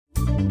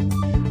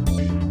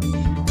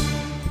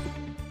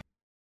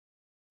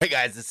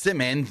guys, it's Sim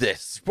and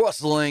this is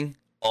Wrestling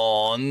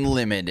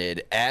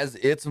Unlimited. As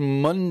it's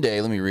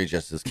Monday, let me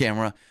readjust this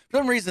camera. For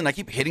some reason, I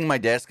keep hitting my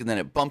desk and then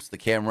it bumps the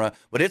camera,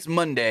 but it's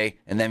Monday,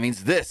 and that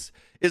means this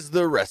is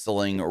the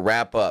Wrestling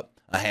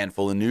Wrap-Up. A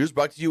handful of news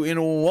brought to you in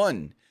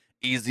one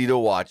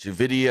easy-to-watch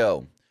video.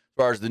 As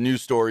far as the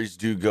news stories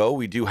do go,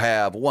 we do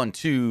have 1,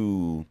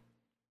 2,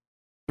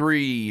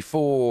 3,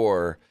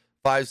 4,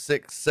 5,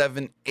 6,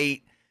 7,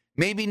 8,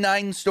 maybe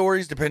 9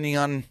 stories, depending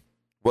on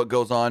what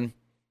goes on.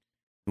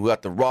 We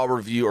got the Raw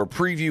review or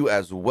preview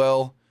as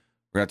well.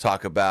 We're going to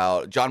talk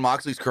about Jon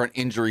Moxley's current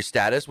injury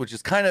status, which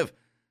is kind of,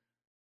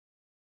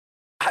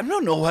 I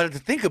don't know how to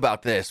think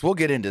about this. We'll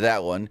get into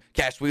that one.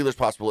 Cash Wheeler's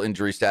possible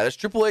injury status.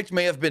 Triple H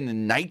may have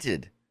been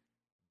knighted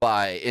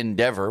by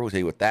Endeavor. We'll tell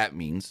you what that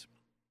means.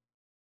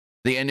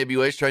 The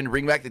NWA is trying to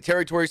bring back the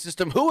territory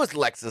system. Who is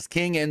Lexus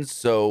King? And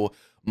so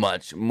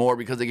much more,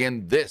 because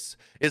again, this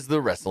is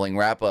the Wrestling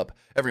Wrap-Up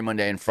every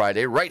Monday and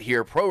Friday right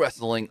here, Pro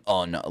Wrestling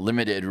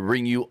Unlimited. We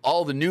bring you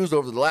all the news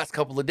over the last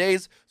couple of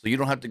days, so you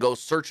don't have to go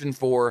searching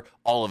for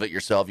all of it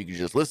yourself. You can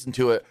just listen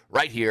to it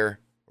right here,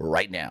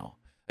 right now.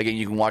 Again,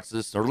 you can watch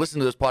this or listen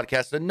to this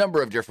podcast a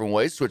number of different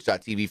ways.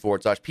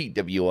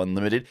 Twitch.tv/PW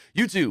Unlimited,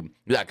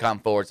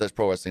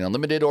 YouTube.com/Pro Wrestling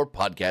Unlimited, or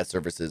podcast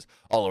services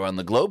all around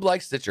the globe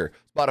like Stitcher,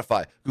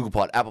 Spotify, Google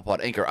Pod, Apple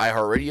Pod, Anchor,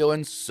 iHeartRadio,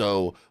 and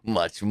so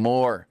much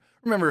more.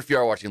 Remember, if you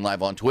are watching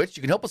live on Twitch,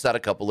 you can help us out a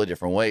couple of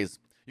different ways.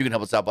 You can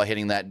help us out by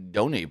hitting that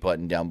donate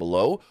button down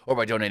below or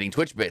by donating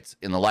Twitch bits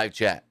in the live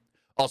chat.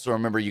 Also,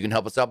 remember, you can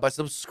help us out by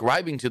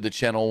subscribing to the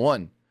channel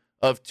one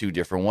of 2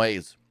 different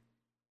ways.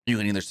 You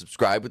can either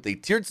subscribe with a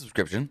tiered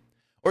subscription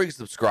or you can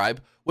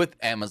subscribe with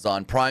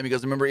Amazon Prime,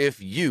 because remember,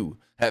 if you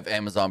have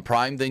Amazon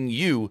Prime, then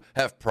you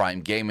have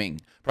Prime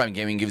Gaming. Prime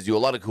Gaming gives you a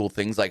lot of cool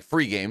things like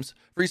free games,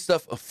 free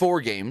stuff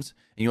for games,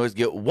 and you always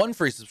get 1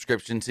 free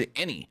subscription to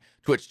any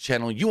Twitch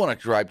channel you want to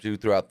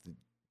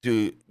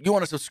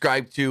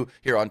subscribe to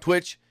here on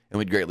Twitch, and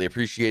we'd greatly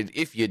appreciate it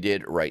if you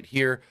did right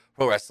here,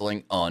 Pro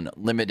Wrestling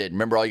Unlimited.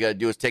 Remember, all you got to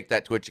do is take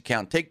that Twitch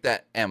account, take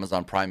that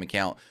Amazon Prime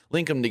account,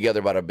 link them together,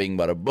 bada bing,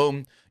 bada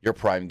boom, you're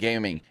Prime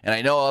Gaming. And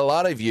I know a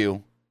lot of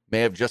you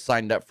may have just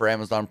signed up for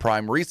Amazon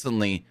Prime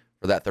recently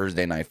for that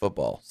Thursday Night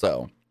Football,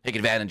 so take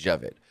advantage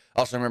of it.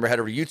 Also, remember, head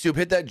over to YouTube,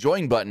 hit that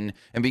join button,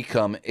 and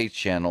become a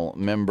channel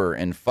member.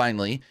 And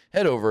finally,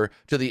 head over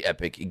to the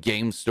Epic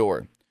Game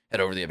Store. Head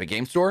over to the Epic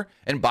Game Store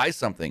and buy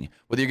something.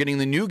 Whether you're getting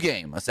the new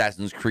game,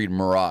 Assassin's Creed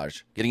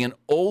Mirage, getting an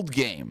old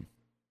game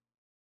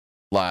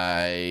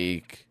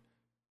like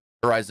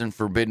Horizon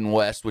Forbidden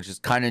West, which is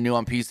kind of new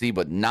on PC,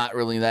 but not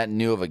really that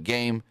new of a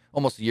game,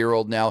 almost a year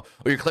old now,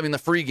 or you're claiming the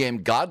free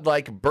game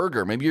Godlike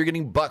Burger. Maybe you're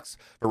getting bucks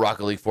for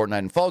Rocket League, Fortnite,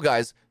 and Fall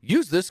Guys.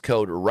 Use this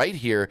code right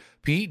here,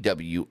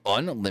 PW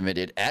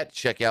Unlimited, at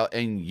checkout,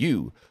 and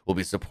you will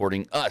be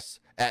supporting us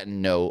at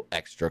no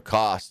extra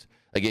cost.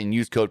 Again,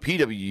 use code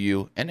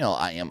PWU,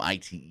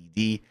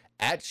 NLIMITED,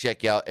 at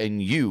checkout,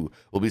 and you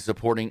will be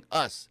supporting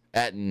us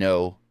at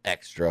no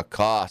extra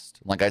cost.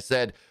 Like I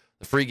said,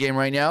 the free game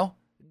right now,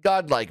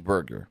 Godlike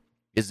Burger.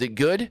 Is it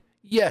good?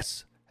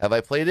 Yes. Have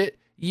I played it?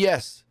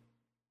 Yes.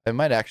 I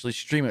might actually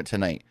stream it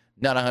tonight.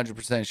 Not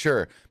 100%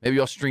 sure. Maybe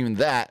I'll stream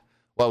that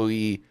while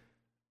I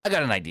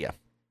got an idea.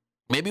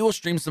 Maybe we'll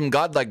stream some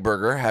Godlike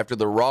Burger after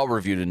the Raw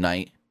review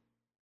tonight,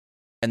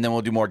 and then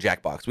we'll do more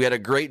Jackbox. We had a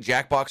great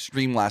Jackbox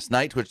stream last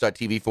night,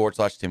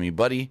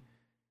 twitch.tv/TimmyBuddy. And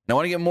I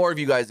want to get more of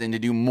you guys in to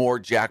do more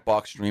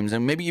Jackbox streams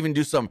and maybe even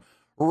do some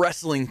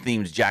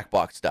wrestling-themed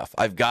Jackbox stuff.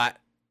 I've got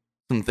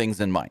some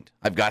things in mind.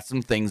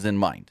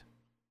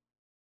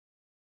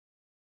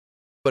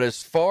 But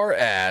as far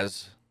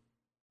as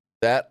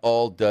that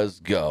all does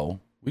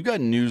go, we've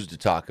got news to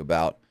talk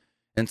about,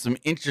 and some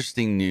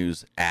interesting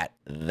news at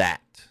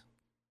that.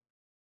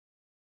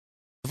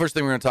 The first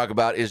thing we're going to talk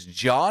about is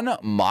Jon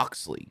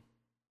Moxley.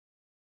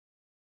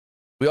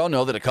 We all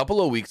know that a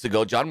couple of weeks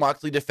ago, Jon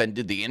Moxley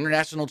defended the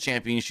International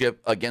Championship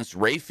against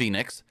Rey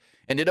Fenix,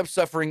 ended up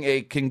suffering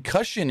a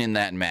concussion in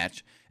that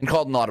match, and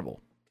called an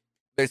audible.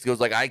 Basically was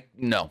like, I'm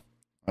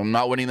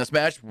not winning this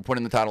match. We're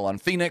putting the title on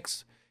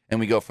Phoenix, and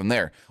we go from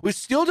there. We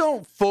still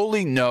don't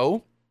fully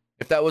know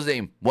if that was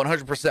a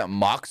 100%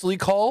 Moxley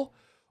call,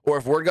 or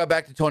if word got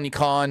back to Tony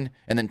Khan,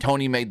 and then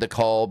Tony made the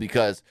call,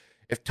 because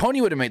if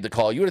Tony would have made the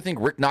call, you would have think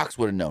Rick Knox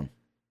would have known.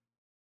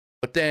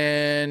 But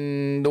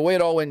then the way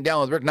it all went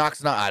down with Rick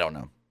Knox, I don't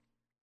know.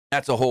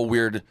 That's a whole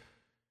weird,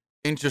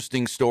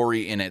 interesting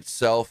story in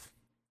itself.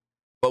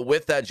 But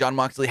with that, Jon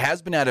Moxley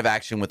has been out of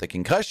action with a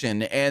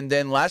concussion. And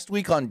then last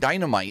week on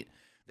Dynamite,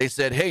 they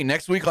said, hey,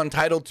 next week on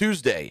Title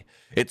Tuesday,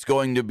 it's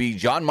going to be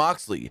Jon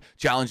Moxley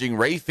challenging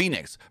Rey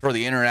Fenix for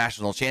the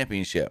International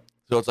Championship.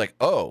 So it's like,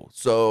 oh,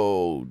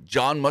 so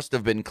Jon must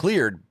have been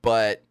cleared.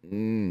 But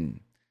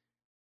according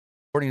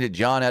to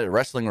Jon at a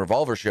Wrestling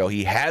Revolver show,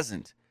 he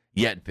hasn't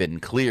yet been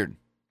cleared.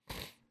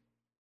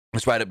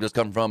 This write-up does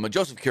come from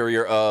Joseph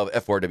Courier of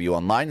F4W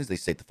Online, as they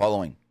state the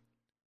following.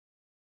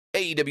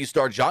 AEW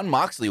star Jon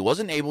Moxley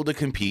wasn't able to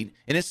compete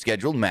in his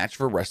scheduled match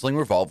for Wrestling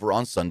Revolver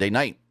on Sunday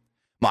night.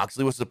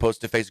 Moxley was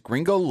supposed to face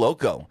Gringo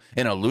Loco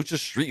in a Lucha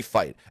Street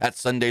fight at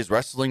Sunday's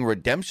Wrestling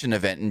Redemption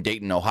event in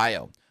Dayton,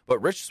 Ohio,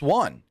 but Rich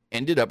Swann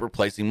ended up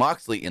replacing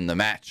Moxley in the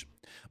match.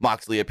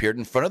 Moxley appeared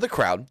in front of the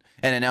crowd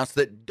and announced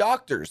that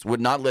doctors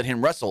would not let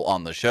him wrestle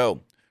on the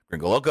show.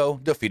 Gringo Loco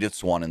defeated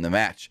Swann in the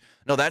match.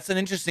 Now, that's an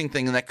interesting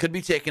thing, and that could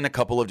be taken a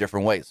couple of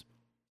different ways.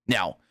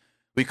 Now,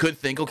 we could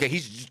think, okay,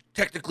 he's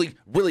technically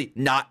really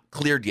not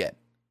cleared yet.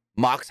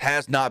 Mox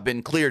has not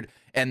been cleared,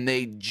 and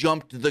they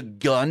jumped the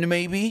gun,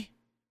 maybe,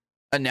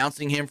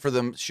 announcing him for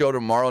the show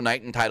tomorrow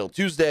night entitled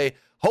Tuesday,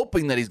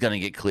 hoping that he's going to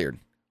get cleared.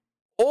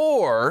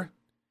 Or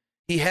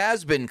he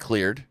has been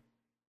cleared.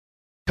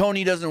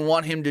 Tony doesn't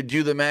want him to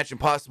do the match and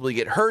possibly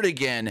get hurt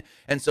again,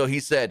 and so he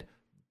said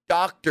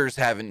doctors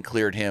haven't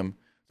cleared him,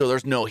 so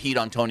there's no heat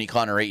on Tony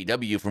Khan or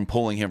AEW from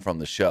pulling him from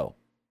the show.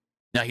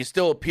 Now, he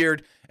still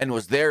appeared and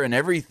was there and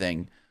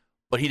everything,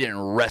 but he didn't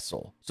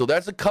wrestle. So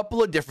that's a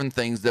couple of different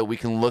things that we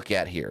can look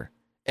at here.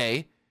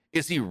 A,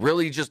 is he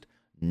really just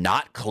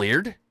not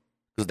cleared?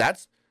 Because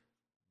that's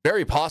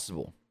very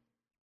possible.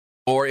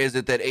 Or is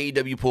it that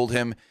AEW pulled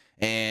him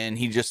and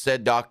he just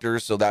said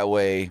doctors so that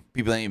way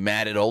people ain't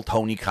mad at old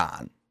Tony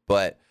Khan?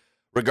 But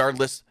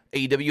regardless,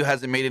 AEW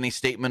hasn't made any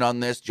statement on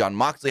this. Jon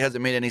Moxley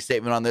hasn't made any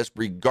statement on this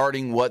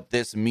regarding what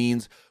this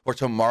means for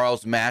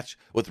tomorrow's match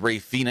with Rey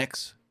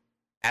Fenix.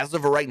 As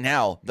of right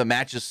now, the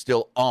match is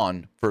still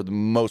on for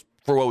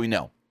what we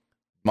know.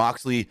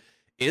 Moxley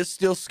is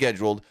still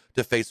scheduled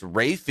to face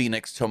Rey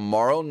Fenix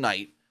tomorrow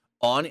night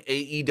on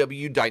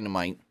AEW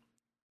Dynamite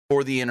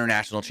for the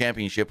International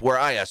Championship, where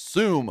I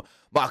assume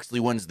Moxley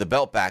wins the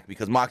belt back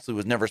because Moxley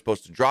was never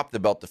supposed to drop the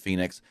belt to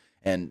Fenix,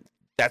 and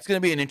that's going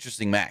to be an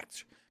interesting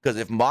match. Because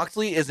if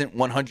Moxley isn't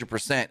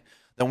 100%,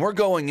 then we're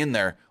going in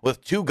there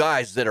with two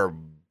guys that are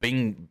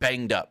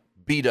banged up,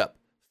 beat up.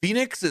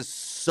 Phoenix is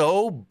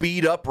so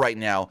beat up right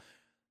now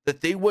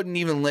that they wouldn't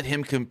even let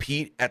him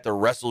compete at the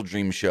Wrestle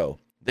Dream show.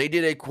 They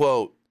did a,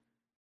 quote,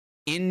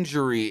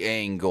 injury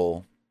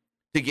angle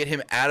to get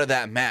him out of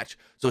that match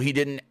so he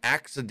didn't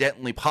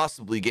accidentally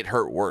possibly get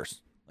hurt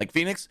worse. Like,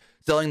 Phoenix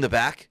selling the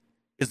back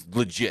is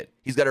legit.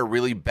 He's got a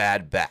really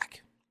bad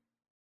back.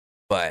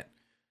 But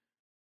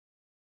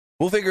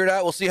we'll figure it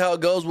out. We'll see how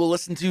it goes. We'll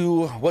listen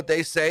to what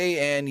they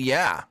say. And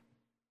yeah,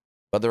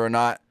 whether or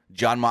not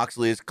Jon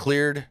Moxley is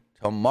cleared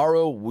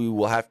tomorrow, we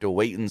will have to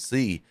wait and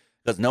see.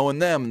 Because knowing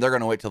them, they're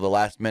going to wait till the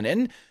last minute.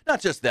 And not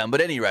just them,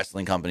 but any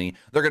wrestling company.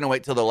 They're going to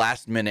wait till the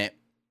last minute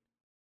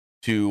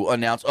to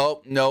announce,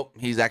 oh, no,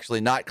 he's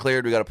actually not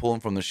cleared. We got to pull him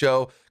from the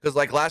show. Because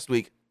like last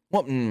week,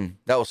 well,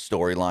 that was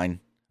storyline.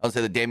 I would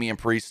say the Damian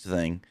Priest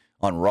thing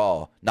on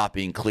Raw not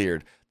being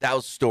cleared. That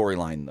was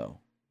storyline, though.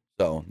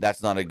 So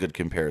that's not a good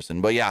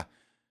comparison. But yeah,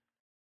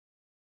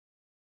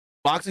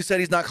 Moxley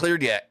said he's not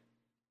cleared yet.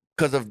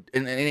 Because of,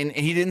 and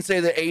he didn't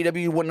say that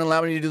AEW wouldn't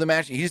allow me to do the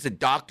match. He said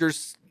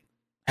doctors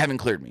haven't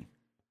cleared me,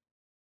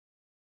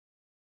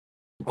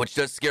 which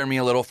does scare me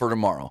a little for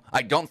tomorrow.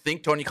 I don't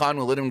think Tony Khan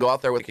will let him go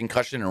out there with a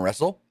concussion and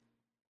wrestle.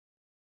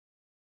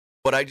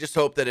 But I just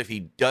hope that if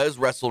he does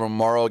wrestle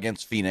tomorrow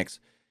against Phoenix,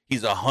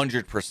 he's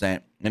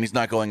 100% and he's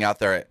not going out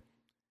there at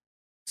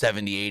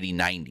 70, 80,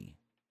 90.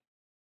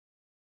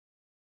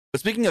 But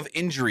speaking of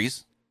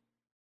injuries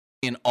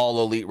in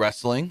All Elite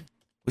Wrestling,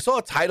 we saw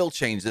a title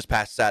change this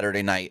past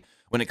Saturday night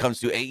when it comes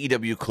to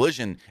AEW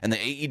Collision and the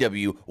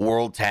AEW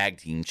World Tag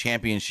Team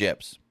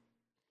Championships.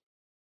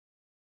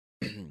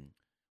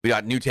 We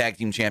got new tag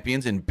team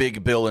champions in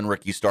Big Bill and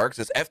Ricky Starks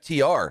as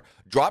FTR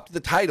dropped the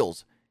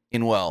titles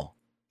in, well,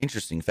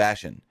 interesting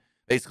fashion.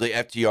 Basically,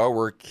 FTR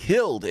were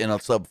killed in a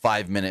sub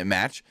 5-minute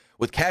match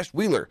with Cash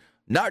Wheeler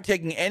not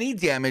taking any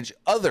damage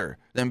other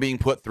than being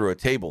put through a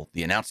table,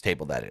 the announce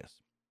table, that is.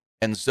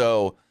 And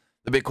so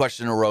the big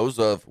question arose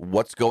of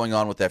what's going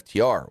on with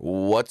FTR?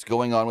 What's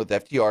going on with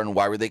FTR and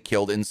why were they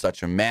killed in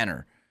such a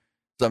manner?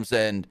 Some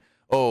said,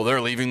 oh,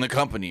 they're leaving the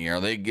company. Are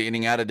they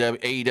getting out of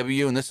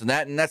AEW and this and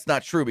that? And that's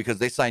not true because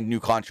they signed new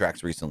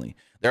contracts recently.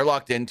 They're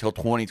locked in until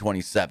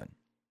 2027.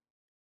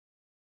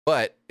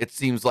 But it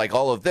seems like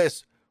all of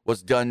this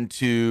was done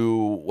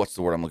to, what's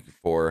the word I'm looking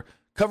for?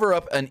 Cover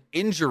up an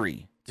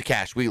injury to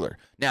Cash Wheeler.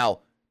 Now,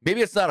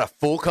 maybe it's not a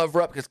full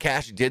cover up because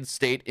Cash did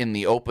state in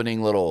the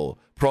opening little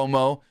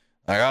promo,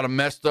 I got a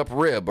messed up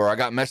rib, or I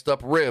got messed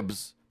up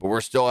ribs, but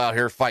we're still out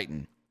here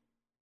fighting.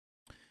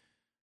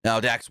 Now,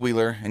 Dax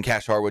Wheeler and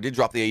Cash Harwood did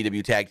drop the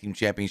AEW Tag Team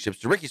Championships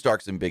to Ricky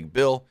Starks and Big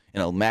Bill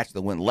in a match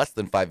that went less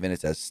than 5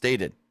 minutes, as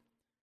stated.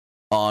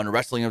 On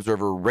Wrestling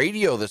Observer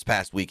Radio this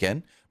past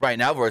weekend, Brian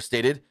Alvarez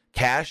stated,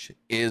 Cash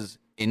is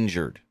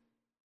injured.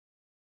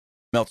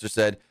 Meltzer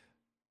said,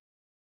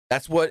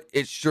 that's what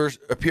it sure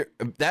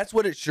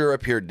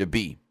appeared to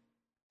be.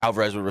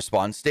 Alvarez would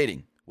respond,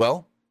 stating,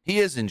 well, he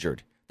is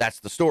injured. That's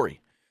the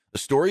story. The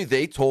story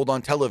they told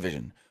on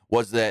television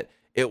was that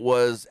it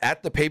was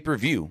at the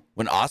pay-per-view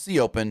when Aussie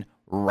Open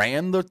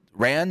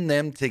ran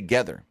them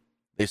together.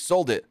 They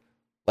sold it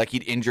like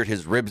he'd injured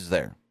his ribs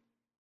there.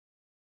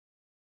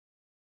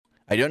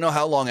 I don't know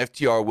how long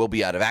FTR will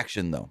be out of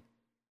action, though,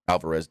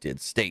 Alvarez did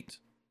state.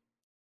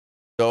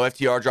 So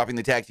FTR dropping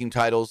the tag team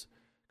titles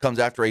comes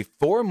after a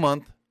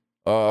 4-month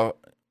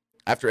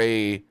after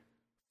a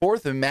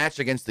fourth match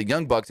against the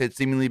Young Bucks had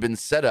seemingly been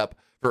set up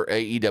for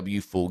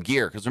AEW Full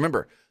Gear. Because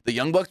remember, the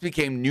Young Bucks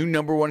became new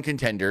number one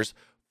contenders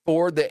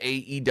for the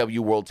AEW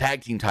World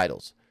Tag Team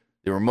titles.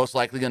 They were most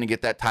likely going to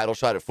get that title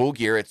shot at Full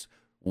Gear. It's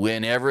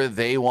whenever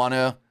they want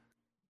to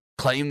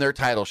claim their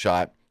title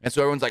shot. And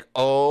so everyone's like,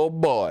 oh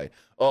boy,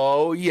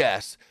 oh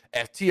yes,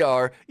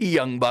 FTR,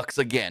 Young Bucks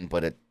again.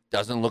 But it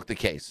doesn't look the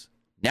case.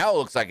 Now it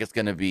looks like it's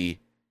going to be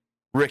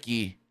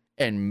Ricky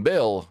and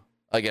Bill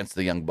against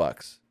the Young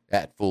Bucks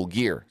at Full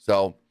Gear.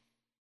 So,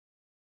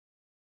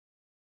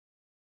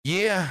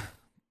 yeah,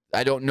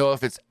 I don't know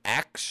if it's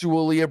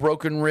actually a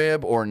broken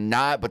rib or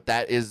not, but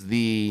that is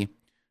the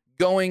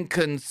going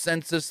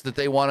consensus that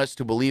they want us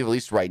to believe, at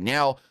least right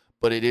now.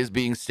 But it is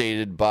being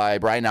stated by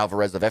Brian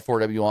Alvarez of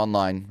F4W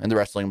Online and the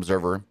Wrestling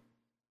Observer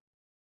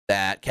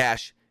that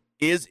Cash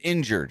is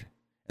injured,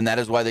 and that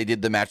is why they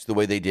did the match the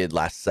way they did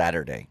last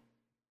Saturday.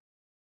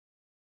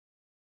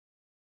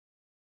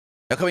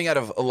 Now, coming out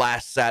of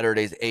last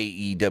Saturday's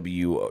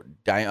AEW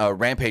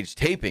Rampage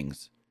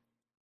tapings,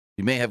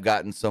 we may have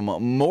gotten some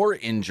more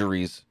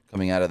injuries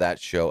coming out of that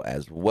show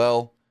as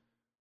well.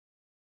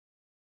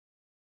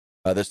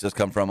 This does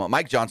come from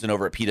Mike Johnson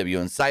over at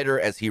PW Insider,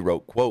 as he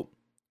wrote, quote,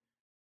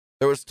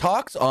 "There was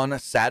talks on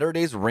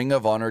Saturday's Ring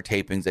of Honor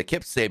tapings that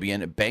Kip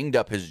Sabian banged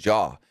up his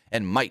jaw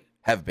and might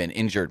have been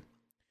injured.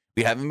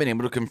 We haven't been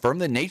able to confirm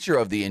the nature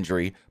of the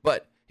injury,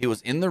 but he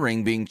was in the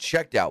ring being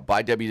checked out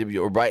by WWE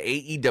or by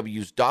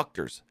AEW's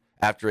doctors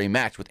after a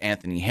match with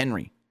Anthony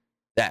Henry.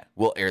 That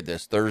will air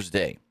this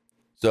Thursday."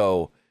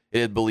 So it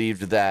is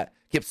believed that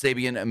Kip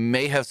Sabian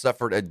may have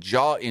suffered a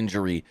jaw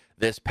injury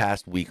this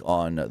past week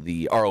on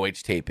the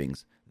ROH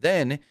tapings.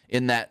 Then,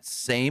 in that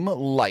same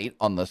light,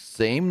 on the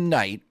same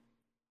night,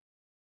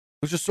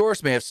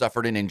 Luchasaurus may have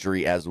suffered an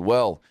injury as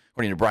well.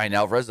 According to Brian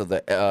Alvarez of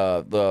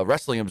the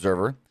Wrestling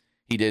Observer,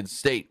 he did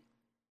state,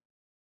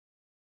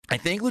 "I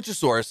think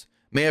Luchasaurus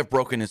may have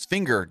broken his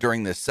finger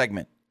during this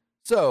segment,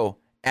 so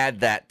add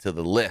that to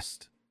the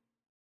list."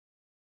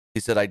 He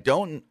said, "I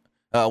don't."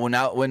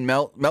 When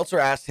Meltzer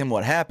asked him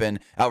what happened,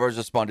 Alvarez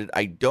responded,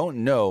 "I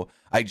don't know.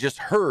 I just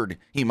heard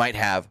he might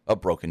have a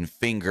broken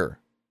finger."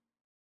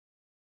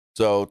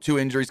 So 2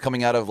 injuries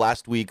coming out of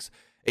last week's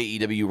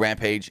AEW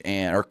Rampage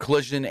or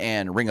Collision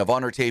and Ring of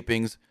Honor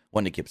tapings,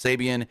 1 to Kip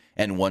Sabian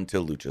and 1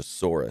 to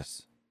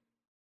Luchasaurus.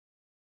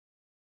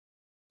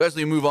 As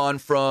we move on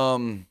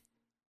from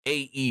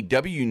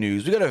AEW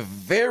news, we got a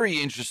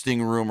very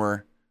interesting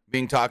rumor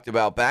being talked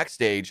about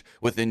backstage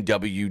within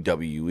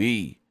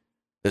WWE.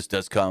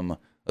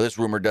 This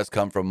rumor does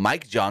come from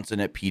Mike Johnson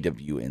at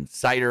PW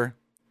Insider,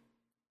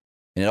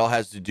 and it all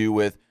has to do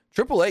with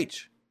Triple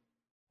H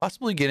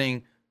possibly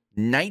getting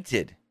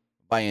knighted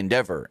by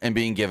Endeavor and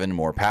being given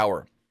more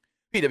power.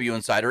 PW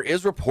Insider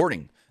is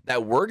reporting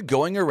that word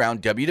going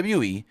around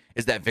WWE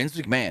is that Vince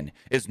McMahon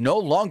is no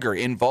longer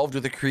involved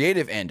with the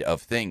creative end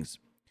of things.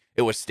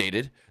 It was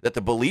stated that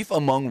the belief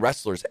among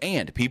wrestlers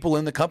and people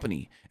in the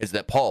company is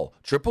that Paul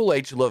Triple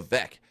H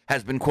Levesque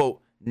has been,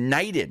 quote,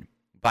 knighted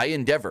by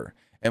Endeavor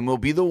and will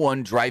be the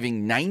one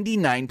driving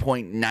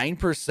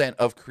 99.9%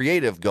 of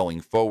creative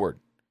going forward.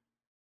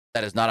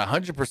 That is not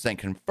 100%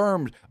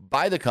 confirmed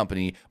by the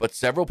company, but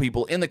several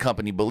people in the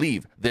company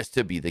believe this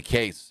to be the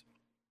case.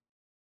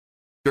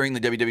 During the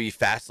WWE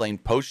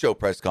Fastlane post-show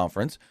press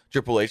conference,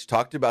 Triple H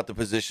talked about the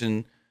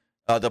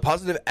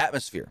positive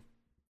atmosphere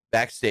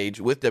backstage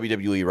with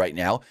WWE right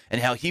now, and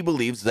how he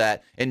believes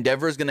that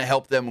Endeavor is going to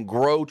help them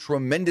grow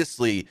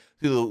tremendously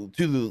to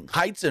the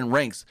heights and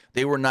ranks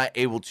they were not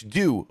able to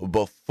do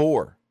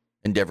before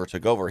Endeavor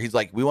took over. He's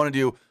like, we want to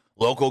do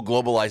local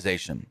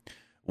globalization.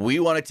 We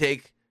want to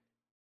take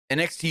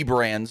NXT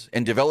brands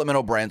and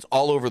developmental brands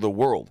all over the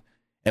world.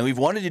 And we've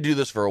wanted to do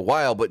this for a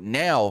while, but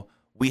now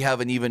we have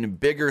an even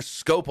bigger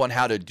scope on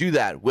how to do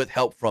that with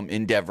help from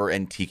Endeavor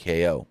and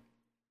TKO.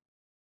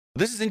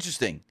 This is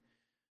interesting.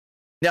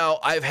 Now,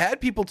 I've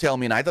had people tell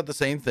me, and I thought the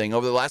same thing,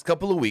 over the last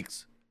couple of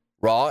weeks,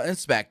 Raw and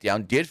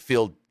SmackDown did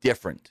feel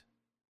different.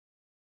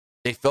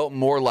 They felt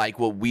more like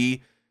what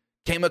we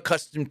came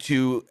accustomed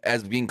to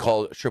as being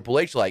called Triple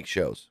H-like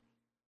shows.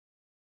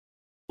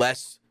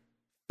 Less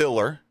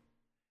filler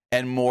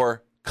and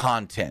more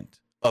content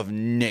of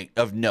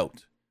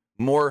note.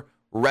 More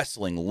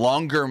wrestling,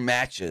 longer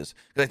matches.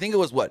 Because I think it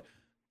was,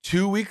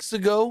 2 weeks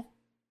ago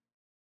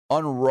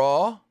on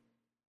Raw,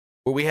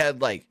 where we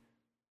had,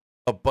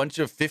 a bunch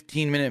of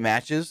 15-minute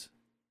matches.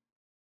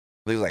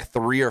 There was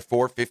 3 or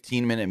 4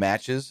 15-minute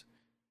matches,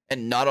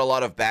 and not a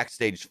lot of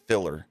backstage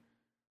filler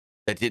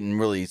that didn't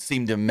really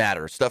seem to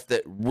matter. Stuff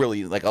that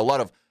really, a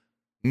lot of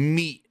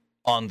meat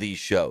on these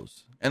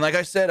shows. And like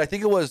I said, I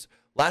think it was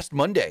last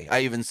Monday, I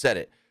even said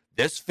it.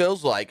 This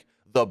feels like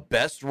the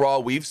best Raw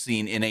we've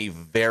seen in a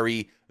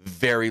very,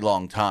 very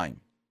long time.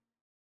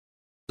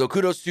 So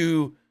kudos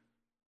to,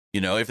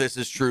 if this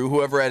is true,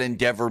 whoever at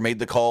Endeavor made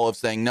the call of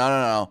saying,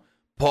 no,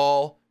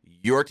 Paul,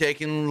 you're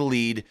taking the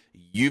lead.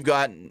 You've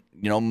got,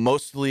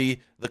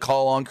 mostly the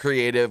call on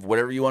creative.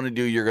 Whatever you want to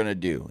do, you're going to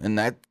do. And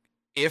that,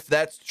 if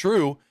that's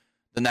true,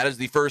 then that is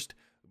the first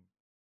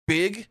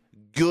big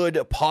good,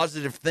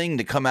 positive thing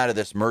to come out of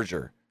this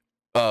merger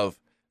of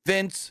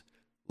Vince,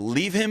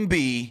 leave him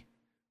be,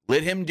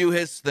 let him do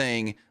his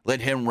thing,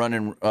 let him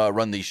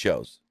run these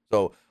shows.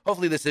 So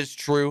hopefully this is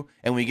true,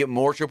 and we get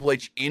more Triple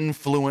H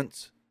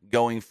influence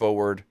going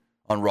forward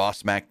on Raw,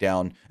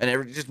 SmackDown,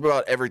 and just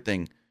about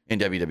everything in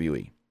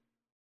WWE.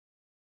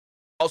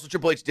 Also,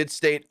 Triple H did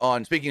state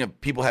on, speaking of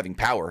people having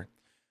power,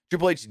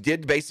 Triple H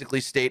did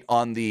basically state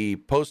on the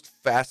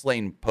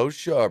post-Fastlane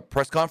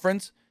press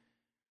conference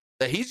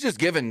that he's just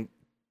given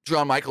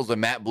Shawn Michaels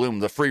and Matt Bloom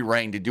the free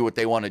reign to do what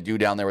they want to do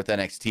down there with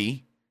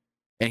NXT.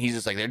 And he's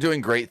just like, they're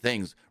doing great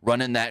things,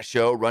 running that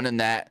show, running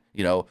that,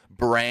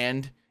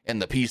 brand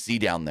and the PC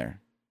down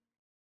there.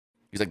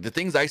 He's like, the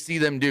things I see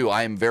them do,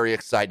 I am very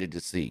excited to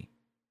see.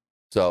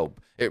 So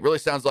it really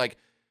sounds like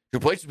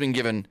Triple H has been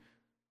given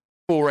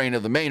full reign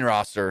of the main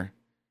roster,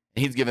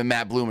 and he's given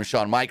Matt Bloom and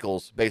Shawn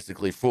Michaels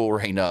basically full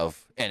reign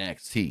of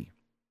NXT.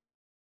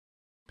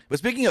 But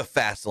speaking of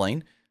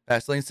Fastlane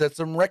set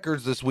some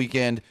records this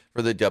weekend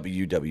for the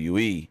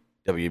WWE.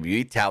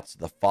 WWE touts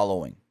the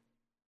following.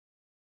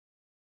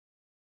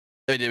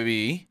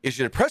 WWE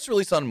issued a press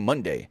release on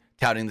Monday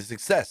touting the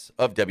success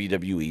of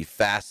WWE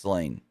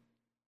Fastlane.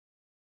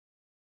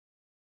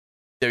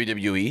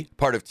 WWE,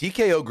 part of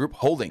TKO Group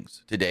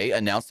Holdings, today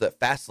announced that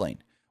Fastlane,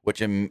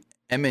 which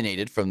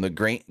emanated from the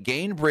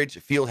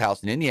Gainbridge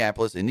Fieldhouse in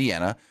Indianapolis,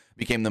 Indiana,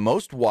 became the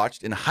most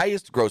watched and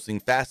highest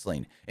grossing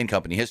Fastlane in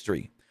company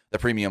history. The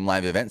premium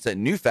live event set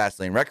new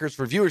Fastlane records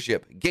for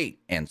viewership,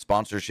 gate, and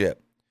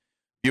sponsorship.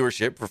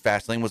 Viewership for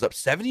Fastlane was up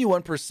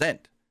 71%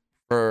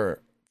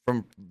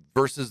 from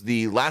versus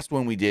the last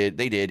one they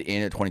did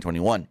in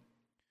 2021.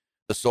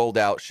 The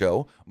sold-out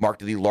show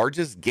marked the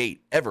largest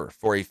gate ever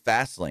for a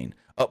Fastlane,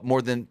 up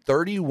more than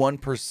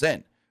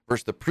 31%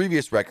 versus the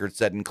previous record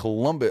set in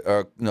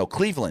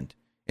Cleveland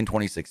in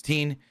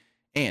 2016,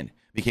 and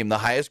became the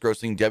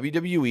highest-grossing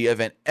WWE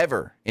event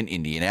ever in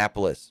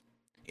Indianapolis.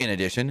 In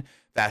addition,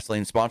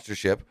 Fastlane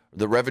sponsorship,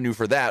 the revenue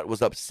for that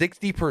was up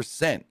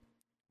 60%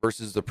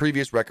 versus the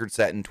previous record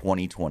set in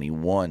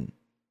 2021.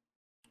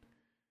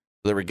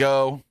 So there we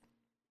go.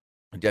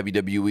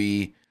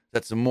 WWE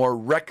set some more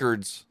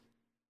records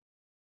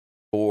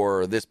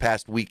for this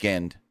past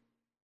weekend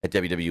at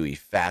WWE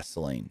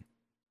Fastlane.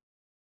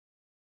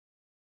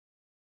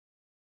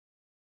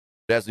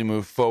 As we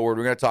move forward,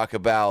 we're going to talk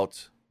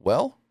about,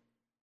 well,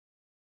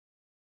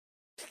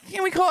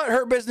 can we call it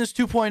Hurt Business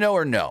 2.0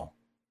 or no?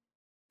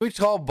 Can we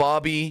call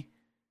Bobby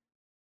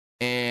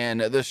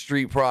and the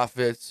Street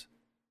Profits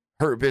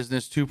Hurt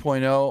Business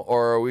 2.0,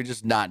 or are we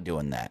just not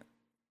doing that?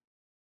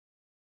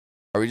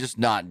 Are we just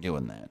not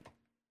doing that?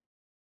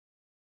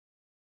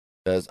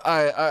 Because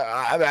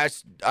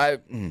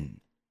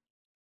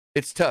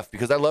it's tough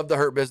because I love the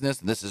Hurt Business,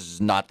 and this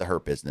is not the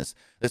Hurt Business.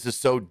 This is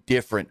so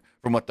different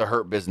from what the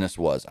Hurt Business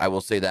was. I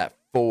will say that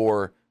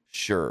for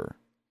sure.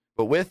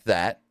 But with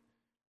that,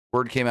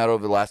 word came out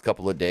over the last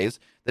couple of days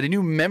that a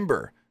new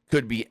member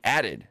could be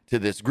added to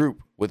this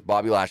group with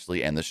Bobby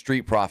Lashley and the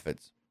Street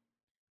Profits.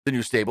 The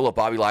new stable of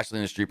Bobby Lashley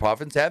and the Street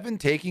Profits have been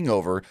taking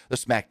over the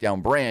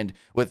SmackDown brand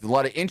with a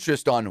lot of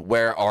interest on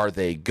where are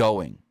they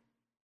going.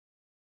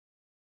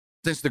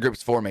 Since the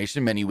group's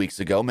formation many weeks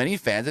ago, many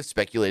fans have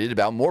speculated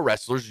about more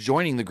wrestlers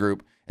joining the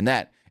group, and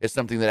that is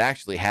something that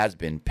actually has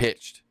been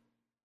pitched.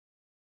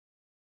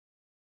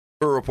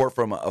 For a report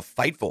from a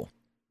Fightful,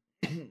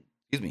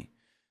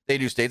 they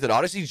do state that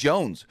Odyssey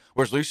Jones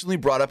was recently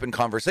brought up in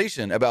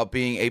conversation about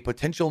being a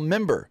potential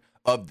member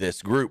of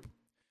this group.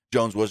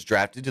 Jones was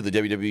drafted to the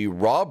WWE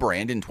Raw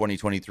brand in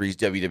 2023's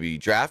WWE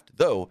Draft,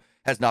 though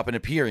has not been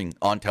appearing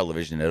on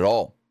television at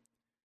all.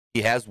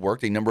 He has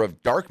worked a number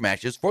of dark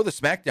matches for the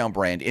SmackDown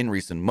brand in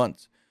recent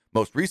months,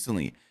 most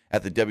recently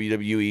at the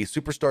WWE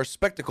Superstar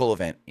Spectacle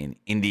event in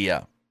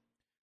India.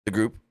 The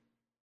group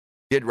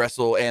did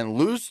wrestle and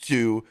lose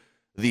to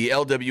the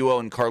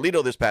LWO and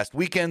Carlito this past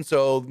weekend,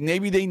 so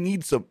maybe they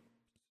need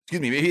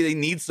maybe they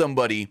need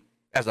somebody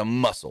as a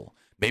muscle.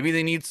 Maybe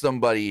they need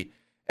somebody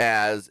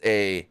as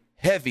a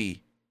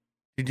heavy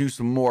to do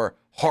some more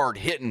hard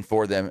hitting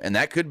for them, and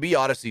that could be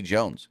Odyssey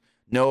Jones.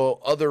 No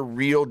other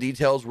real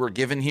details were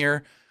given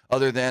here,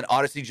 other than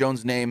Odyssey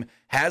Jones' name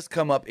has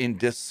come up in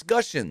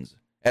discussions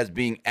as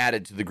being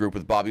added to the group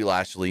with Bobby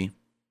Lashley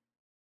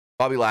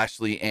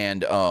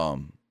and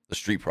the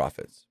Street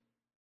Profits.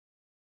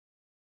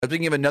 I was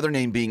thinking of another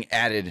name being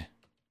added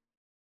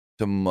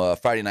to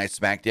Friday Night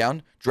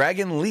SmackDown.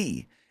 Dragon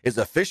Lee is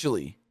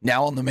officially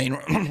now on the main...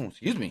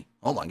 Excuse me.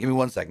 Hold on. Give me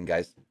 1 second,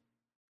 guys.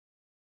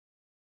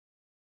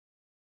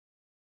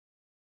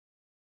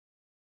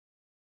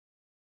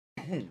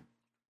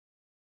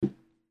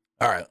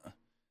 All right.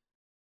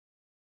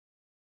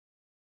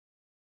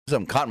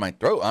 Something caught in my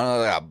throat. I don't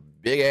know, like a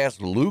big-ass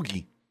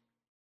loogie.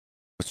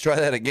 Let's try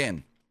that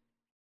again.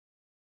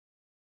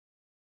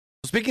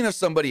 Speaking of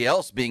somebody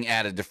else being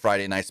added to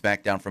Friday Night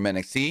SmackDown from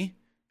NXT,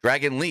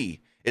 Dragon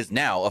Lee is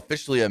now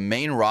officially a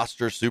main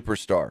roster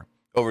superstar.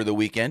 Over the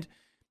weekend,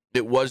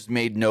 it was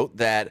made note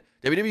that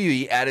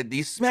WWE added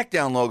the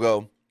SmackDown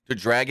logo to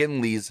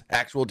Dragon Lee's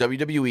actual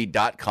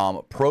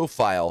WWE.com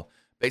profile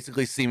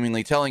basically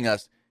seemingly telling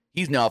us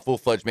he's now a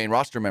full-fledged main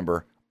roster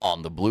member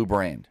on the Blue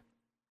brand.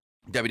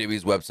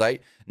 WWE's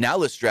website now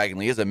lists Dragon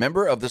Lee as a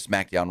member of the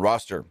SmackDown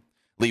roster.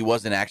 Lee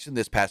was in action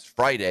this past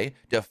Friday,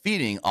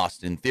 defeating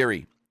Austin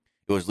Theory.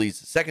 It was Lee's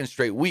second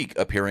straight week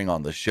appearing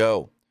on the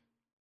show.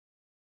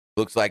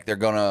 Looks like they're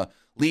going to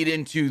lead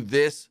into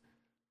this,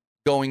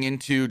 going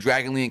into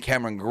Dragon Lee and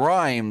Cameron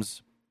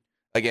Grimes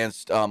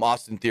against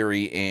Austin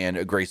Theory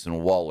and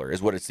Grayson Waller,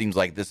 is what it seems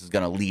like this is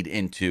going to lead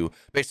into,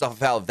 based off of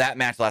how that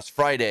match last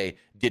Friday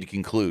did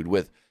conclude,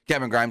 with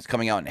Cameron Grimes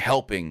coming out and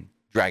helping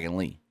Dragon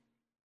Lee.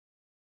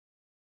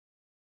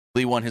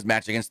 Lee won his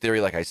match against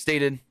Theory, like I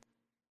stated.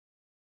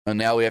 And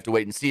now we have to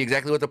wait and see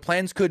exactly what the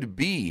plans could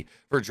be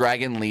for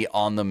Dragon Lee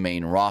on the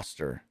main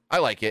roster. I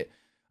like it.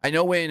 I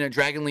know when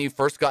Dragon Lee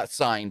first got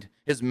signed,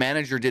 his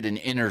manager did an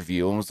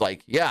interview and was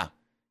like, yeah,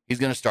 he's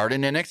going to start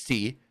in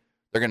NXT.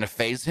 They're going to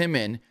phase him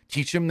in,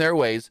 teach him their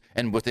ways,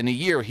 and within a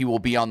year, he will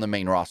be on the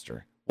main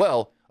roster.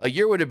 Well, a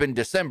year would have been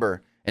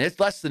December, and it's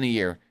less than a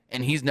year,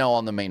 and he's now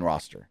on the main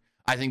roster.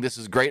 I think this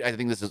is great. I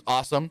think this is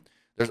awesome.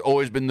 There's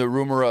always been the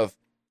rumor of,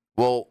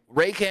 well,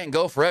 Ray can't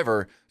go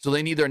forever, so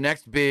they need their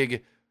next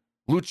big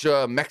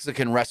lucha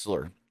Mexican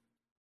wrestler.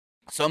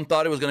 Some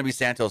thought it was going to be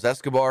Santos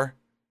Escobar.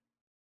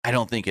 I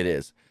don't think it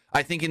is.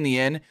 I think in the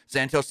end,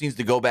 Santos needs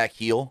to go back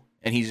heel,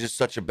 and he's just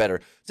such a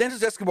better.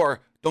 Santos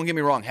Escobar, don't get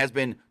me wrong, has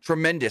been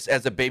tremendous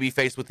as a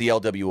babyface with the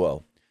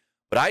LWO.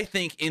 But I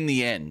think in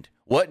the end,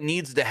 what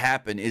needs to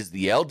happen is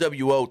the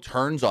LWO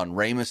turns on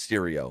Rey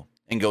Mysterio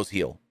and goes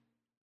heel.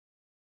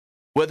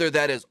 Whether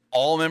that is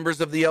all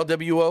members of the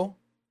LWO,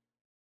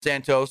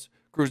 Santos,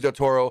 Cruz del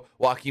Toro,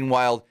 Joaquin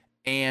Wilde,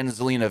 and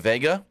Zelina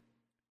Vega,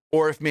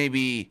 or if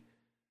maybe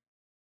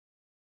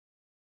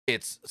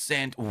it's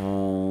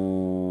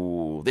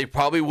Ooh, they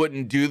probably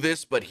wouldn't do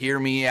this, but hear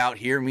me out,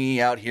 hear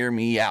me out, hear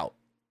me out.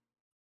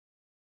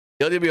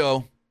 The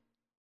LWO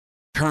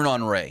turn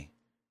on Ray.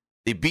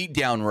 They beat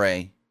down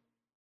Ray.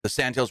 The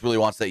Santos really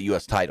wants that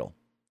U.S. title.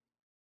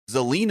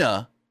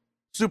 Zelina,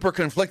 super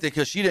conflicted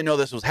because she didn't know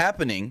this was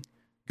happening,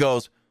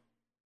 goes,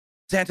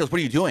 Santos, what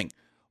are you doing?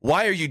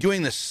 Why are you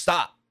doing this?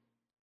 Stop.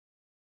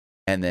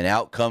 And then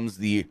out comes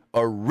the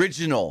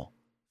original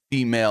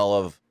female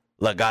of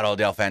Legado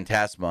del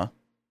Fantasma,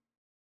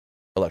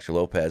 Elektra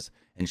Lopez,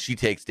 and she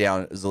takes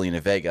down Zelina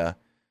Vega.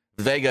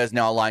 Vega is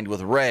now aligned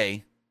with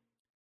Ray.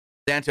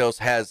 Santos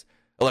has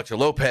Elektra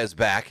Lopez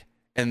back,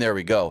 and there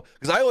we go.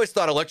 Because I always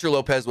thought Elektra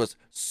Lopez was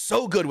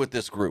so good with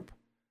this group.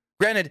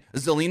 Granted,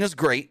 Zelina's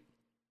great,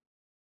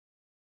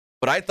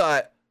 but I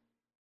thought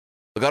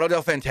Legado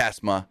del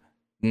Fantasma,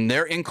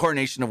 their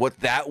incarnation of what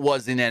that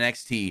was in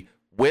NXT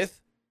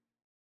with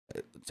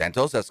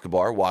Santos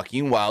Escobar,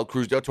 Joaquin Wilde,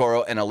 Cruz del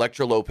Toro, and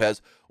Elektra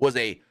Lopez was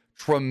a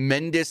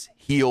tremendous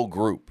heel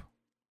group.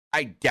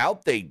 I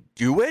doubt they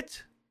do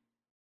it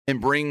and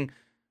bring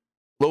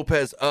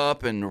Lopez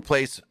up and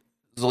replace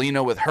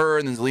Zelina with her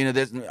and then Zelina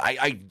this.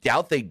 I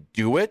doubt they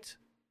do it.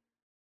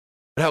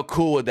 But how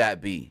cool would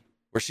that be?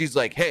 Where she's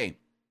like, hey,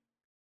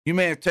 you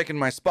may have taken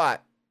my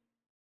spot,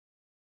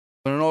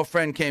 but an old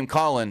friend came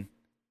calling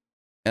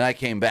and I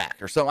came back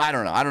or something. I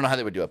don't know. I don't know how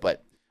they would do it,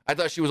 but I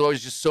thought she was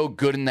always just so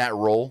good in that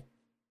role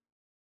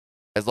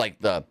as like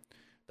the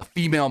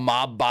female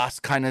mob boss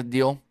kind of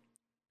deal.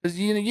 Because,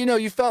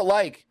 you felt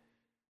like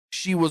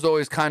she was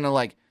always kind of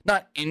like,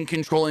 not in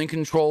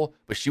control,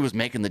 but she was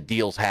making the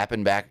deals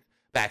happen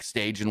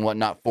backstage and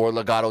whatnot for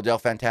Legado del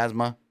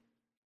Fantasma.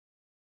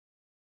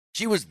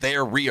 She was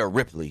their Rhea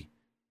Ripley,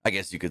 I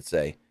guess you could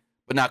say.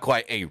 But not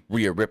quite a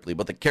Rhea Ripley,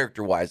 but the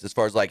character-wise, as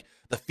far as like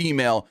the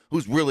female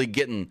who's really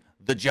getting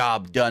the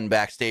job done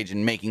backstage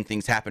and making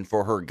things happen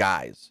for her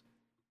guys.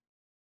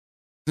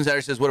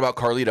 Insider says, what about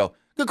Carlito?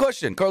 Good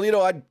question.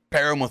 Carlito, I'd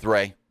pair him with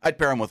Ray.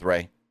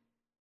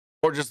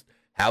 Or just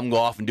have him go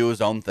off and do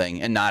his own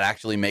thing and not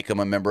actually make him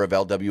a member of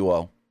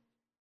LWO.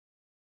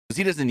 Because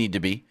he doesn't need to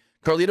be.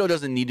 Carlito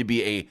doesn't need to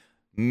be a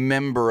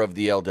member of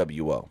the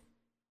LWO.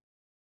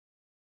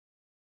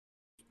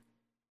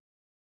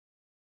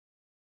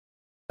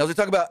 Now, as we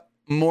talk about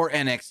more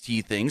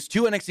NXT things,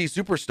 2 NXT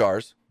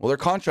superstars, well, their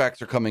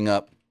contracts are coming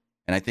up,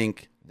 and I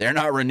think they're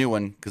not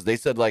renewing because they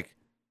said like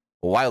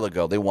a while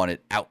ago they wanted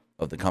out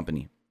of the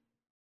company.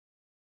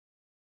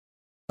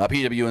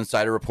 PW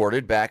Insider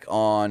reported back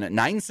on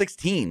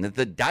 9/16 that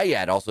the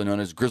Dyad, also known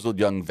as Grizzled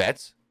Young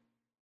Vets,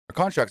 their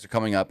contracts are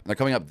coming up, and they're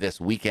coming up this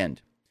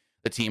weekend.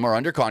 The team are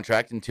under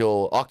contract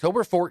until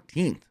October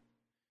 14th.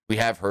 We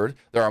have heard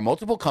there are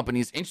multiple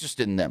companies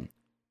interested in them,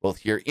 both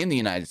here in the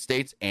United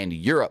States and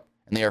Europe,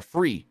 and they are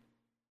free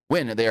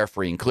when they are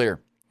free and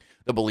clear.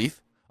 The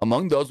belief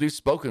among those we've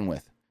spoken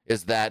with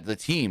is that the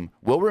team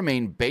will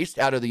remain based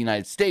out of the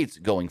United States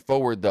going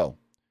forward, though.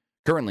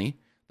 Currently,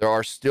 they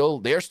are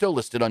still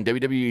listed on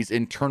WWE's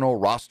internal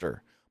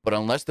roster, but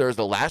unless there is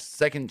a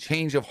last-second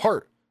change of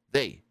heart,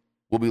 they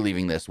will be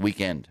leaving this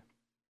weekend.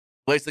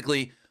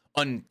 Basically,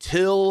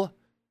 until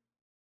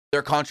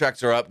their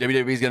contracts are up,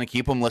 WWE is going to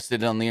keep them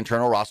listed on the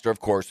internal roster,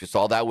 of course. We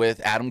saw that with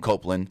Adam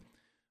Copeland,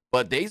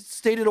 but they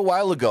stated a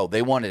while ago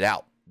they wanted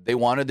out. They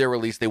wanted their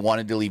release. They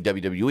wanted to leave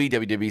WWE.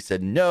 WWE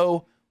said,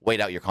 no, wait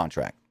out your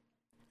contract.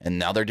 And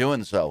now they're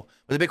doing so.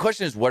 But the big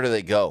question is, where do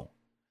they go?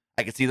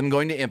 I could see them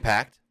going to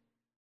Impact.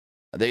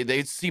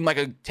 They seem like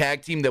a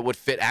tag team that would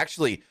fit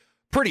actually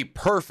pretty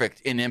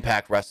perfect in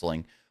Impact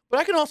Wrestling. But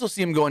I can also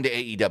see them going to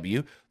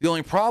AEW. The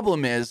only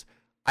problem is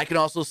I can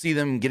also see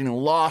them getting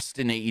lost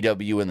in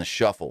AEW in the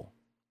shuffle.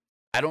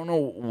 I don't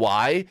know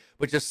why,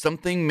 but just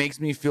something makes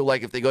me feel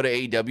like if they go to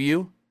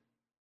AEW,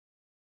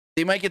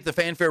 they might get the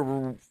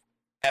fanfare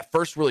at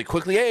first really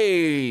quickly.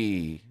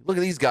 Hey, look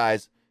at these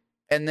guys.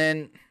 And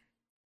then,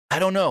 I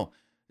don't know.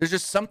 There's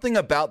just something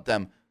about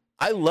them.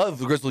 I love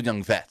the Grizzled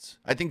Young Vets.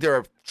 I think they're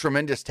a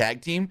tremendous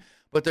tag team,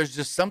 but there's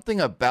just something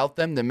about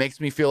them that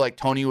makes me feel like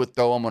Tony would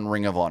throw them on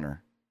Ring of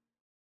Honor.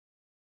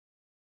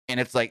 And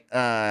it's like,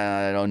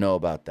 I don't know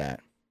about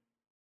that.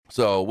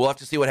 So we'll have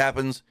to see what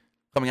happens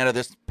coming out of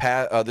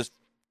this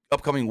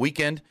upcoming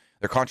weekend.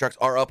 Their contracts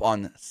are up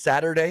on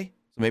Saturday,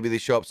 so maybe they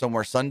show up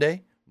somewhere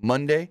Sunday,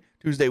 Monday,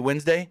 Tuesday,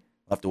 Wednesday.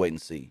 We'll have to wait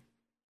and see.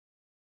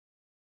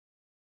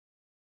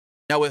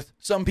 Now, with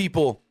some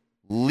people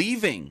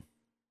leaving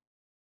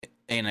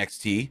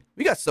NXT,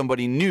 we got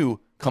somebody new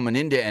coming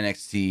into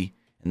NXT,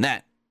 and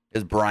that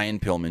is Brian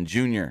Pillman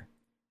Jr.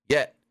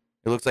 Yet,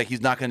 it looks like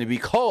he's not going to be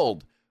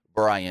called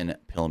Brian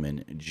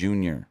Pillman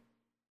Jr.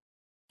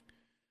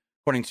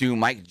 According to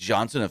Mike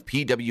Johnson of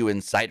PW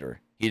Insider,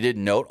 he did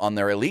note on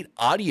their Elite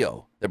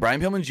Audio that Brian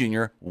Pillman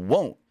Jr.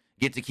 won't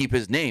get to keep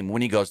his name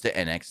when he goes to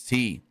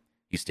NXT.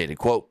 He stated,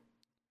 quote,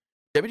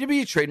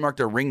 WWE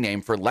trademarked a ring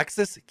name for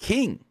Lexus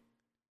King,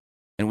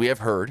 and we have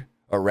heard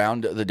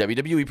around the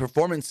WWE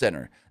Performance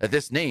Center that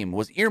this name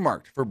was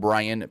earmarked for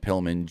Brian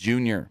Pillman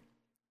Jr.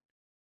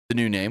 The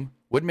new name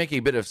would make a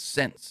bit of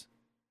sense.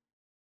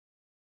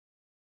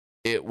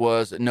 It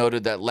was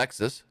noted that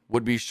Lexus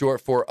would be short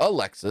for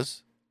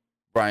Alexis,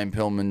 Brian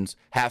Pillman's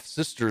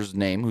half-sister's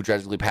name, who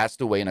tragically passed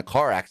away in a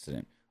car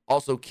accident.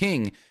 Also,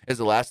 King is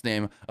the last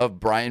name of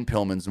Brian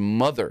Pillman's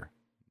mother,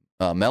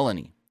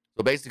 Melanie.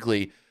 So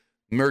basically,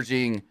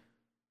 merging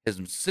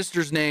his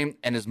sister's name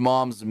and his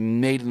mom's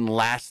maiden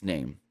last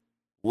name.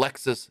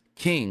 Alexis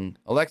King,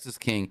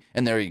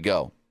 and there you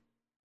go.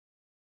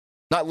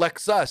 Not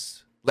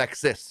Lexus,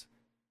 Lexis.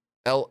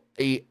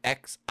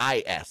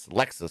 L-A-X-I-S,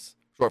 Lexus,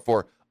 short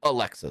for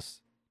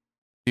Alexis.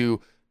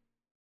 To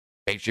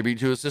pay tribute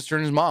to his sister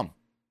and his mom.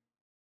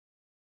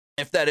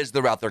 If that is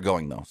the route they're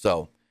going, though.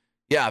 So,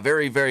 yeah,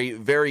 very, very,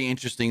 very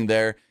interesting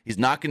there. He's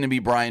not going to be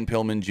Brian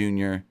Pillman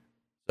Jr.,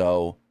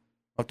 so we'll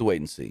have to wait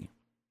and see.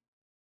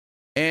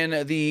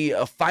 And the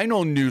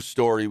final news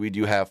story we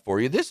do have for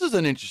you, this is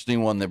an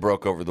interesting one that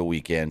broke over the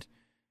weekend.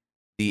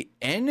 The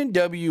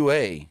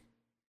NWA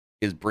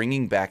is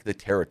bringing back the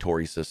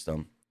territory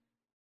system.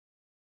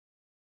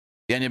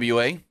 The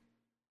NWA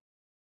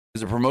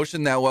is a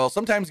promotion that, well,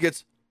 sometimes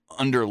gets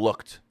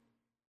overlooked,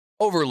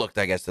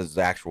 I guess is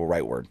the actual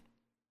right word.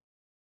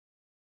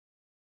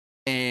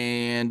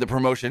 And the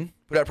promotion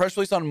put out a press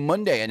release on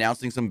Monday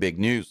announcing some big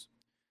news.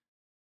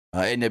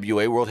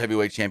 NWA World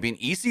Heavyweight Champion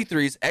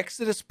EC3's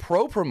Exodus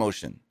Pro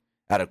promotion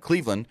out of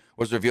Cleveland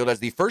was revealed as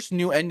the first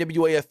new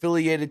NWA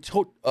affiliated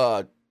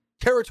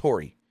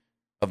territory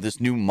of this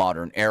new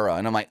modern era.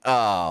 And I'm like,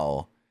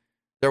 oh,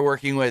 they're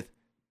working with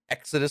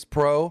Exodus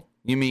Pro?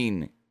 You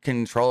mean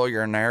control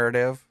your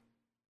narrative?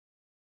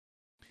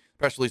 The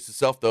press release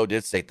itself, though,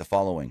 did state the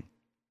following.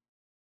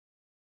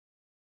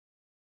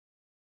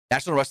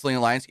 National Wrestling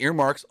Alliance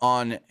earmarks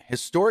on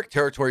historic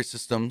territory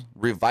system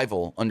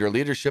revival under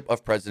leadership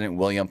of President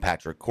William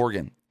Patrick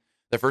Corgan.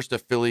 The first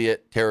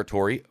affiliate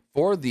territory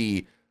for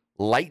the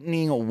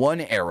Lightning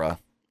One era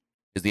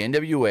is the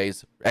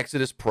NWA's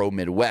Exodus Pro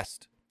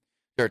Midwest.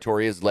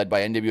 Territory is led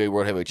by NWA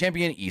World Heavyweight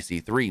Champion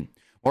EC3.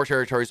 More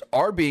territories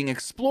are being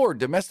explored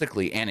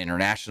domestically and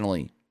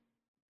internationally.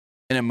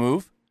 In a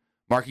move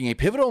marking a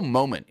pivotal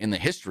moment in the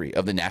history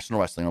of the National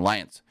Wrestling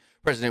Alliance,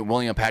 President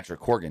William Patrick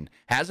Corgan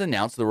has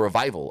announced the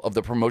revival of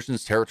the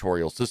promotion's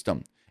territorial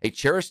system, a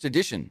cherished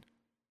tradition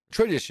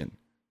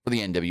for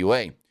the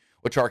NWA,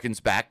 which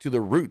harkens back to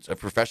the roots of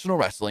professional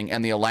wrestling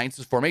and the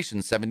Alliance's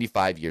formation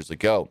 75 years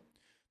ago.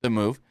 The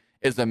move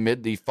is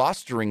amid the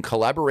fostering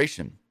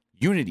collaboration,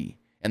 unity,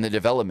 and the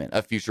development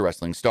of future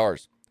wrestling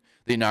stars.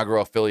 The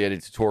inaugural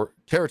affiliated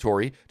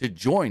territory to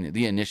join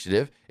the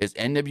initiative is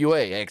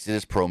NWA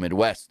Exodus Pro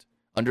Midwest,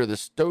 under the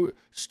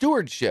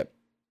stewardship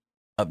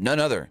of none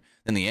other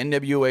than the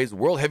NWA's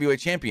World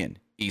Heavyweight Champion,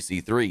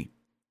 EC3.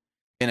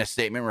 In a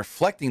statement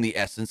reflecting the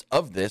essence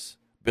of this,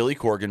 Billy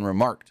Corgan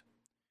remarked,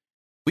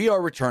 "We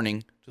are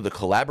returning to the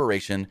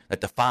collaboration that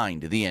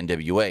defined the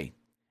NWA,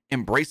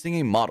 embracing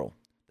a model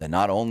that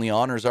not only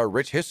honors our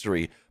rich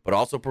history, but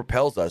also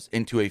propels us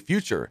into a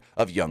future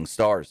of young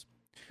stars.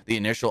 The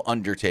initial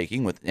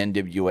undertaking with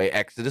NWA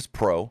Exodus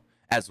Pro,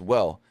 as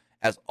well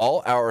as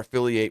all our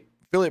affiliate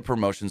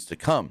promotions to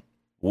come,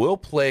 will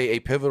play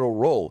a pivotal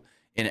role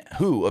in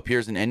who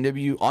appears on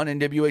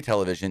NWA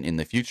television in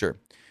the future,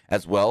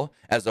 as well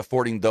as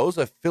affording those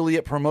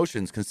affiliate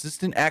promotions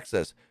consistent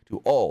access to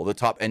all the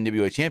top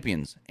NWA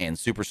champions and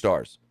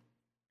superstars.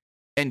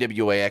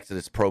 NWA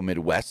Exodus Pro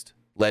Midwest,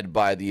 led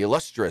by the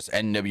illustrious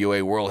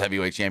NWA World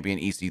Heavyweight Champion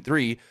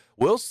EC3,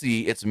 will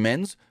see its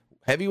men's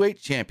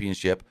heavyweight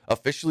championship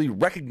officially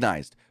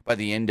recognized by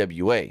the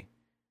NWA,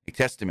 a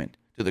testament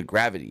to the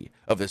gravity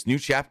of this new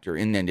chapter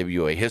in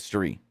NWA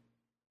history.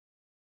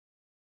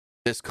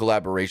 This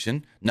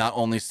collaboration not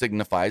only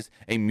signifies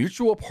a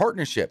mutual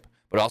partnership,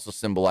 but also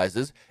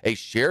symbolizes a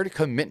shared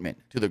commitment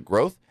to the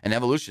growth and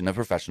evolution of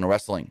professional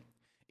wrestling.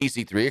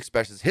 EC3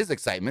 expresses his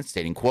excitement,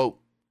 stating, quote,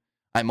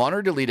 "I'm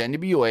honored to lead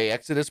NWA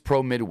Exodus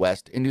Pro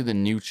Midwest into the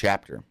new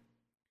chapter.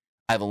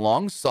 I've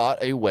long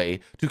sought a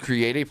way to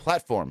create a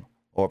platform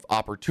of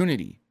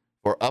opportunity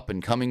for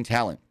up-and-coming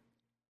talent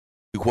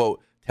to,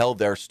 quote, tell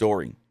their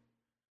story.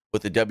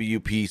 With the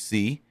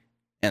WPC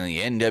and the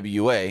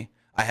NWA,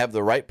 I have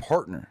the right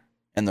partner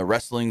and the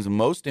wrestling's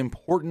most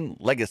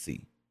important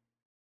legacy.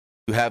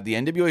 To have the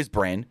NWA's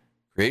brand,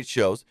 create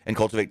shows, and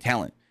cultivate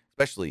talent,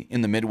 especially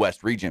in the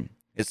Midwest region,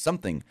 is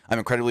something I'm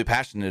incredibly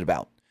passionate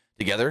about.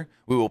 Together,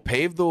 we will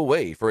pave the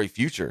way for a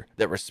future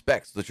that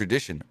respects the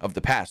tradition of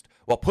the past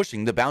while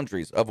pushing the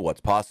boundaries of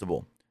what's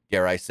possible.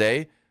 Dare I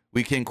say,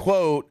 we can,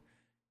 quote,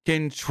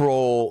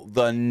 control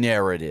the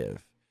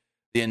narrative."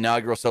 The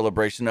inaugural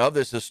celebration of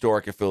this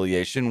historic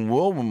affiliation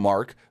will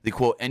mark the,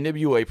 quote,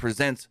 NWA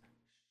Presents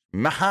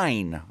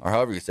Samhain, or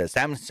however you say it,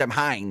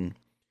 Samhain,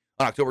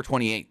 on October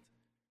 28th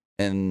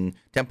in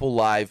Temple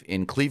Live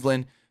in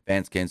Cleveland.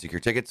 Fans can secure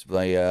tickets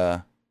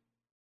via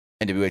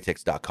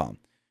NWATix.com.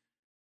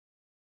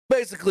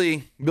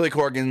 Basically, Billy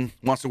Corgan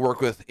wants to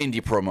work with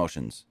indie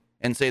promotions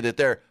and say that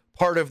they're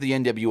part of the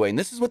NWA. And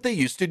this is what they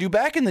used to do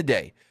back in the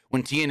day.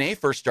 When TNA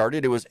first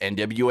started, it was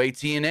NWA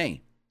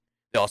TNA.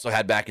 They also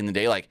had back in the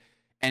day like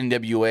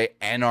NWA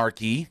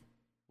Anarchy,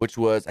 which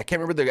was, I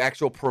can't remember the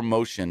actual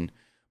promotion,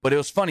 but it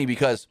was funny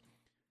because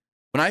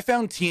when I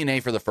found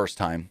TNA for the first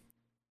time,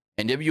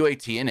 NWA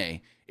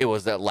TNA, it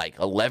was at like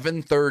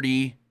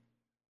 11:30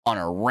 on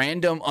a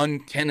random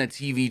antenna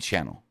TV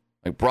channel,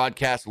 like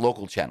broadcast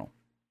local channel.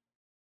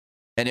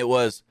 And it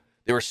was,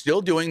 they were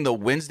still doing the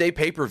Wednesday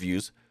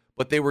pay-per-views,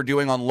 but they were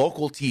doing on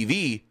local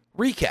TV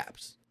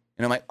recaps.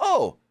 And I'm like,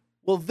 oh,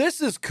 well,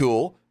 this is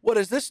cool. What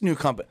is this new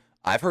company?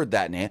 I've heard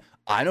that name.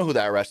 I know who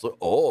that wrestler.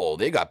 Oh,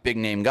 they got big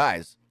name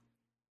guys.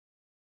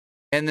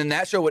 And then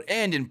that show would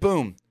end and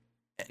boom.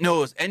 No,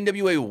 it was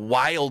NWA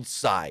Wild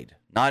Side,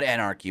 not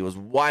Anarchy. It was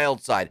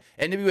Wild Side.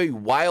 NWA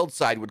Wild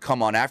Side would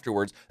come on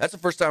afterwards. That's the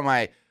first time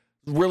I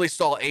really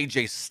saw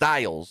AJ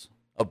Styles.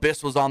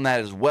 Abyss was on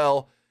that as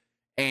well.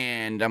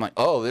 And I'm like,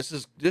 oh, this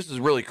is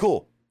really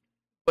cool.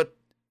 But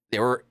they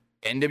were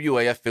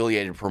NWA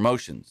affiliated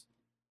promotions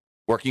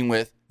working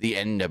with the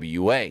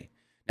NWA.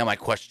 Now, my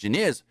question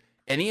is,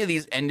 any of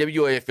these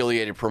NWA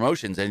affiliated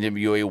promotions,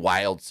 NWA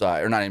Wild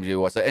Side, or not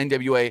NWA Wild Side,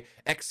 NWA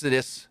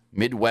Exodus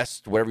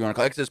Midwest, whatever you want to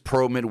call it, Exodus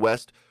Pro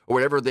Midwest, or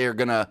whatever they're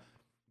going to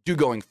do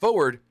going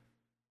forward,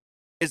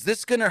 is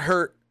this going to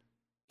hurt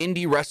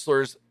indie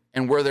wrestlers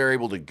and where they're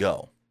able to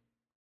go?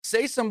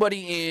 Say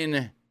somebody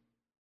in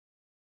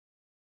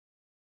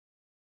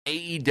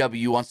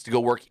AEW wants to go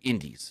work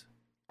indies.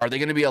 Are they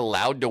going to be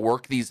allowed to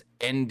work these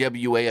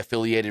NWA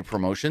affiliated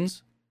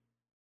promotions?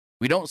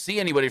 We don't see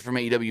anybody from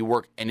AEW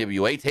work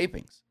NWA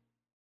tapings.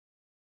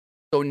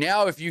 So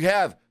now if you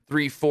have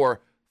 3,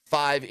 4,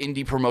 5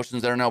 indie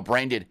promotions that are now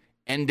branded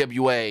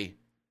NWA ...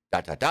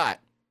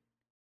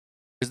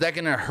 is that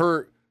going to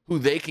hurt who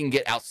they can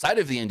get outside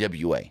of the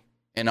NWA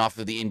and off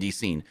of the indie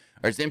scene?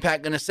 Or is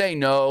Impact going to say,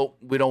 no,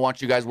 we don't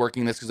want you guys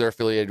working this because they're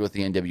affiliated with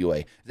the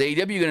NWA? Is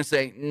AEW going to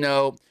say,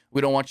 no, we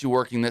don't want you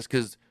working this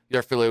because you're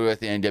affiliated with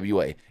the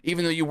NWA?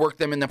 Even though you worked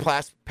them in the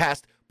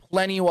past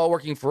plenty while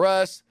working for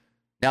us,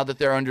 now that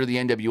they're under the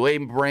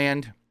NWA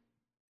brand,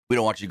 we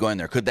don't want you going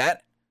there. Could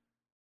that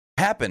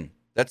happen?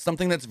 That's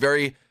something that's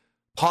very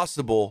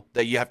possible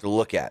that you have to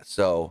look at.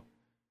 So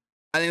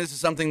I think this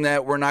is something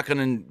that we're not going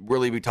to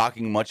really be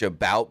talking much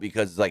about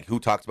because, like, who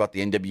talks about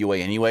the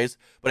NWA anyways?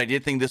 But I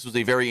did think this was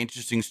a very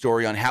interesting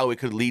story on how it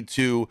could lead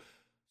to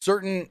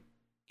certain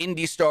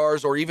indie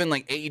stars or even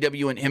like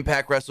AEW and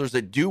Impact wrestlers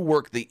that do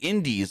work the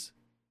indies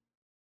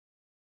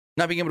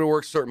not being able to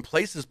work certain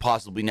places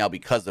possibly now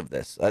because of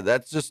this.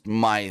 That's just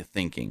my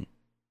thinking.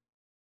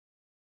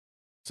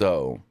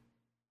 So,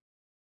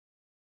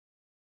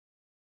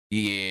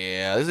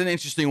 yeah, this is an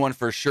interesting one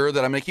for sure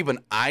that I'm going to keep an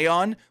eye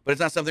on, but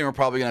it's not something we're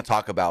probably going to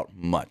talk about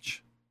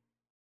much.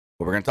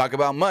 What we're going to talk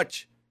about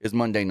much is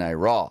Monday Night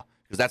Raw,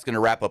 because that's going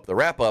to wrap up the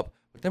wrap-up,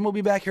 but then we'll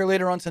be back here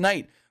later on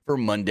tonight for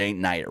Monday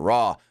Night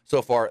Raw.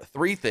 So far,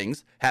 3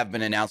 things have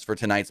been announced for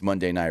tonight's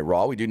Monday Night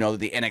Raw. We do know that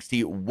the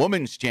NXT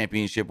Women's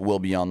Championship will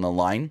be on the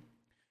line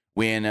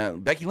when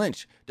Becky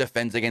Lynch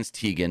defends against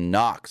Tegan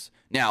Nox.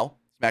 Now,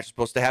 this match was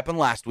supposed to happen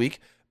last week.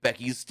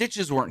 Becky's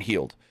stitches weren't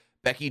healed.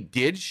 Becky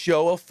did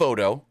show a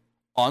photo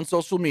on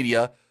social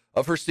media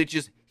of her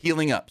stitches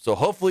healing up. So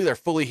hopefully they're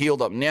fully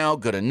healed up now.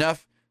 Good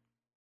enough.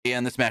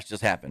 And this match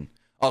just happened.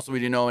 Also, we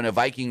do know in a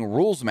Viking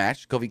Rules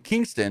match, Kofi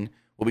Kingston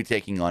will be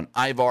taking on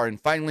Ivar. And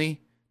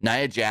finally,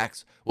 Nia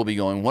Jax will be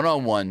going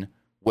one-on-one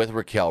with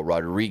Raquel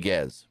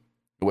Rodriguez.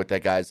 With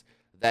that, guys,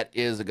 that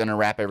is going to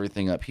wrap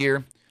everything up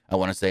here. I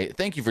want to say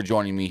thank you for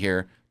joining me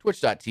here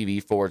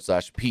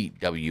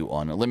twitch.tv/PW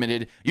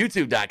Unlimited,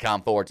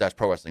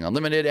 youtube.com/Pro Wrestling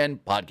Unlimited,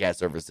 and podcast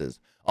services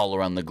all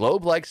around the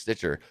globe like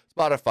Stitcher,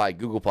 Spotify,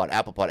 Google Pod,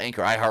 Apple Pod,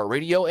 Anchor,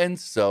 iHeartRadio, and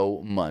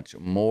so much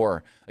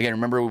more. Again,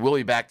 remember, we will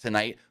be back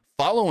tonight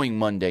following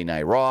Monday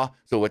Night Raw.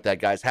 So with that,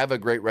 guys, have a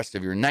great rest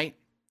of your night,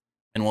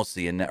 and we'll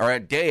see you, or a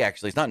day,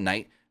 actually. It's not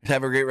night.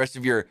 Have a great rest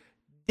of your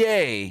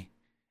day,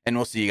 and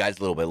we'll see you guys a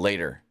little bit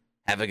later.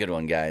 Have a good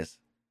one, guys.